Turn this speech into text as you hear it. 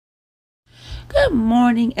Good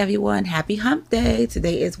morning, everyone. Happy hump day.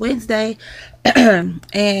 Today is Wednesday, and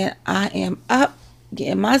I am up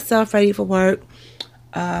getting myself ready for work.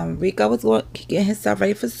 Rico was getting himself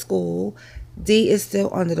ready for school. D is still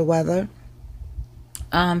under the weather.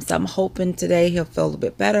 So I'm hoping today he'll feel a little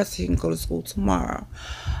bit better so he can go to school tomorrow.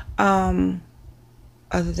 Um,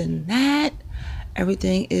 Other than that,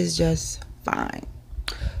 everything is just fine.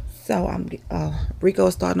 So Rico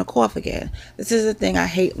is starting to cough again. This is the thing I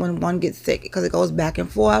hate when one gets sick because it goes back and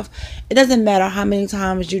forth. It doesn't matter how many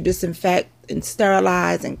times you disinfect and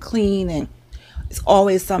sterilize and clean, and it's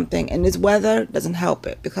always something. And this weather doesn't help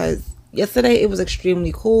it because yesterday it was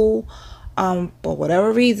extremely cool, for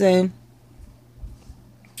whatever reason.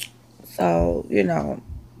 So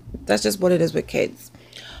that's just what it is with kids.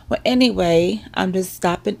 Well, anyway, I'm just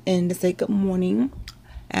stopping in to say good morning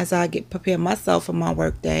as I get prepared myself for my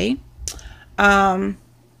work day. Um,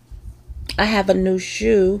 I have a new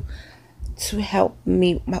shoe to help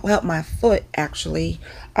my foot actually.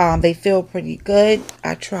 They feel pretty good.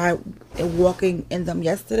 I tried walking in them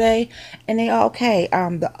yesterday, and they are okay.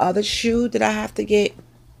 The other shoe that I have to get,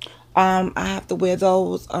 I have to wear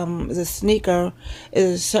those. Is a sneaker. Is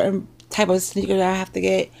a certain type of sneaker that I have to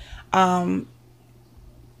get. Um,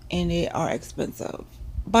 and they are expensive.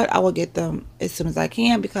 But I will get them as soon as I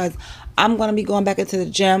can because I'm gonna be going back into the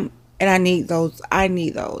gym and I need those. I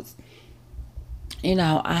need those.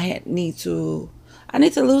 I need to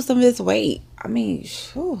lose some of this weight. I mean,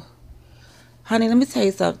 whew. Honey, let me tell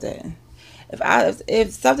you something.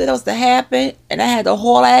 If something else to happen and I had to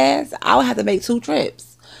haul ass, I would have to make 2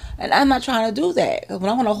 trips. And I'm not trying to do that. Because when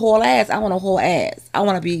I want to haul ass, I want to haul ass. I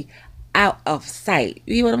want to be out of sight.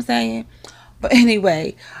 You hear what I'm saying? But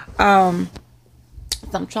anyway, so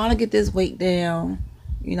I'm trying to get this weight down.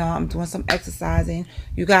 I'm doing some exercising.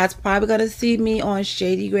 You guys probably gonna see me on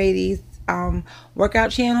Shady Grady's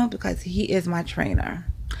workout channel because he is my trainer.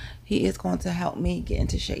 He is going to help me get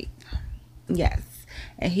into shape. Yes.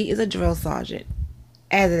 And he is a drill sergeant,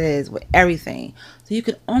 as it is with everything. So you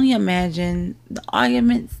can only imagine the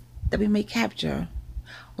arguments that we may capture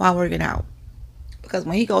while working out. Because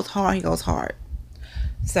when he goes hard, he goes hard.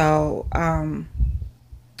 So, we're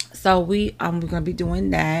gonna be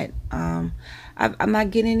doing that. I'm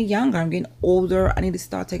not getting any younger. I'm getting older. I need to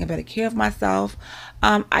start taking better care of myself.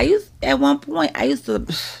 At one point I used to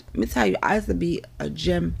let me tell you, I used to be a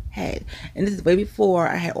gym head, and this is way before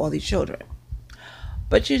I had all these children.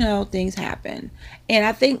 But things happen, and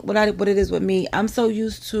I think what it is with me, I'm so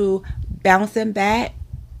used to bouncing back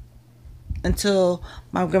until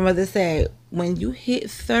my grandmother said, when you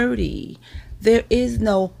hit 30, there is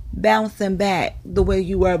no bouncing back the way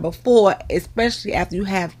you were before, especially after you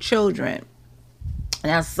have children.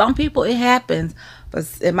 Now, some people it happens, but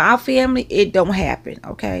in my family, it don't happen,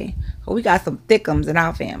 okay? So we got some thickums in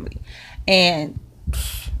our family. And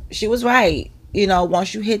she was right.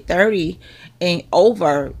 Once you hit 30 and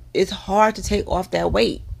over, it's hard to take off that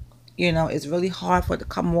weight. It's really hard for it to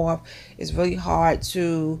come off. It's really hard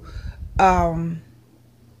um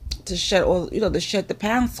to shed the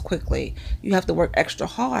pounds quickly. You have to work extra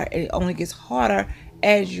hard, and it only gets harder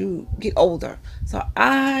as you get older. So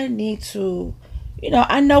I need to,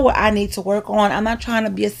 I know what I need to work on. I'm not trying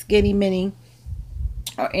to be a skinny mini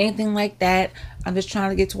or anything like that. I'm just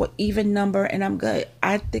trying to get to an even number, and I'm good.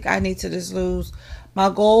 I think I need to just lose. My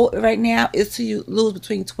goal right now is to lose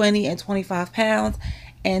between 20 and 25 pounds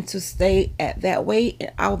and to stay at that weight,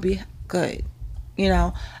 and I'll be good. You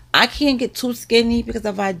know, I can't get too skinny because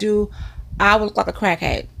if I do, I will look like a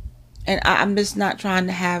crackhead. And I'm just not trying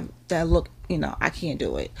to have that look. I can't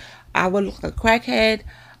do it. I would look like a crackhead.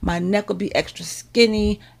 My neck would be extra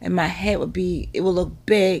skinny, and my head it would look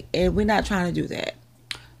big, and we're not trying to do that.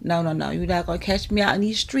 No, no, no. You're not going to catch me out in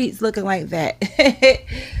these streets looking like that.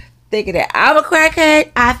 Thinking that I'm a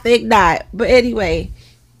crackhead? I think not. But anyway,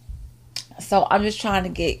 so I'm just trying to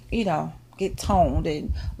get toned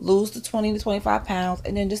and lose the 20 to 25 pounds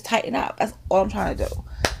and then just tighten up. That's all I'm trying to do.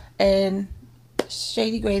 And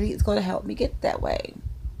Shady Grady is going to help me get that way.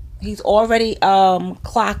 He's already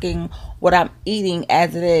clocking what I'm eating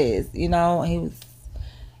as it is.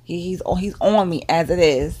 He's on me as it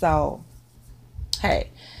is. So hey,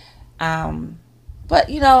 but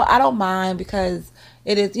I don't mind because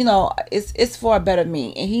it is, it's for a better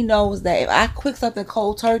me, and he knows that if I cook something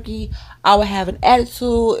cold turkey, I will have an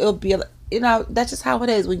attitude. It'll be, that's just how it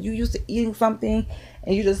is. When you used to eating something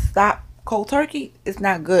and you just stop cold turkey, it's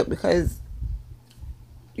not good because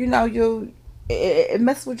it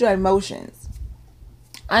messes with your emotions.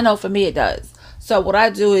 I know for me it does. So what I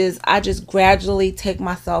do is I just gradually take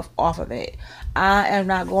myself off of it. I am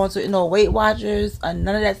not going to Weight Watchers or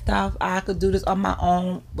none of that stuff. I could do this on my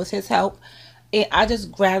own with his help. And I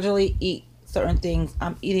just gradually eat certain things.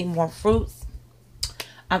 I'm eating more fruits.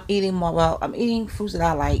 I'm eating more, well, I'm eating fruits that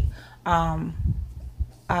I like. Um,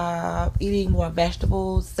 Eating more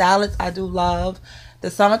vegetables, salads. I do love. The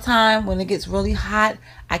summertime when it gets really hot,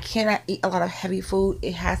 I cannot eat a lot of heavy food.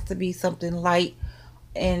 It has to be something light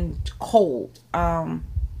and cold.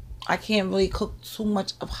 I can't really cook too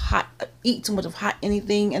much of hot, eat too much of hot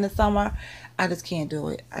anything in the summer. I just can't do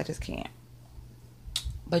it. I just can't.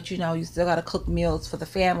 But you know, you still gotta cook meals for the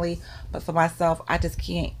family. But for myself, I just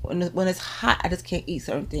can't. When it's hot, I just can't eat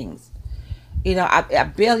certain things. You know, I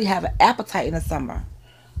barely have an appetite in the summer.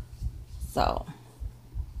 So,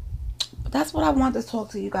 but that's what I want to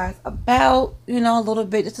talk to you guys about. You know, a little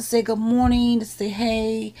bit just to say good morning, to say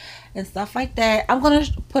hey, and stuff like that. I'm gonna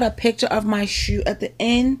put a picture of my shoe at the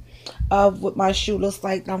end of what my shoe looks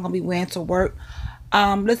like that I'm gonna be wearing to work.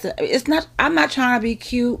 Listen, it's not. I'm not trying to be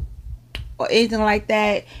cute or anything like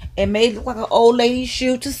that. It may look like an old lady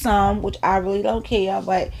shoe to some, which I really don't care,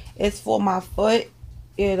 but it's for my foot.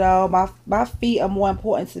 You know, my feet are more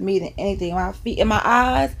important to me than anything. My feet and my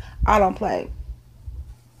eyes, I don't play.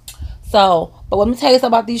 So, but let me tell you something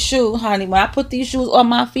about these shoes, honey. When I put these shoes on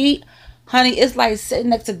my feet, honey, it's like sitting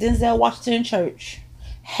next to Denzel Washington Church.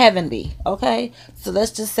 Heavenly, okay? So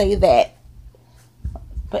let's just say that.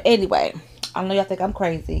 But anyway, I know y'all think I'm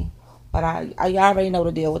crazy, but y'all already know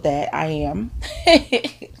the deal with that. I am.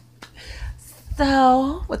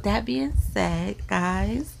 So, with that being said,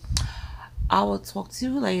 guys, I will talk to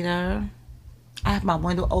you later. I have my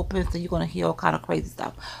window open, so you're gonna hear all kind of crazy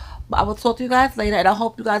stuff. But I will talk to you guys later, and I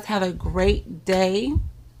hope you guys have a great day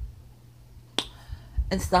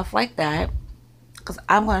and stuff like that. Because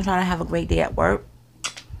I'm gonna try to have a great day at work.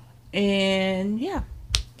 And yeah,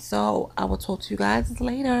 so I will talk to you guys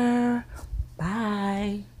later.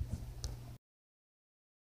 Bye.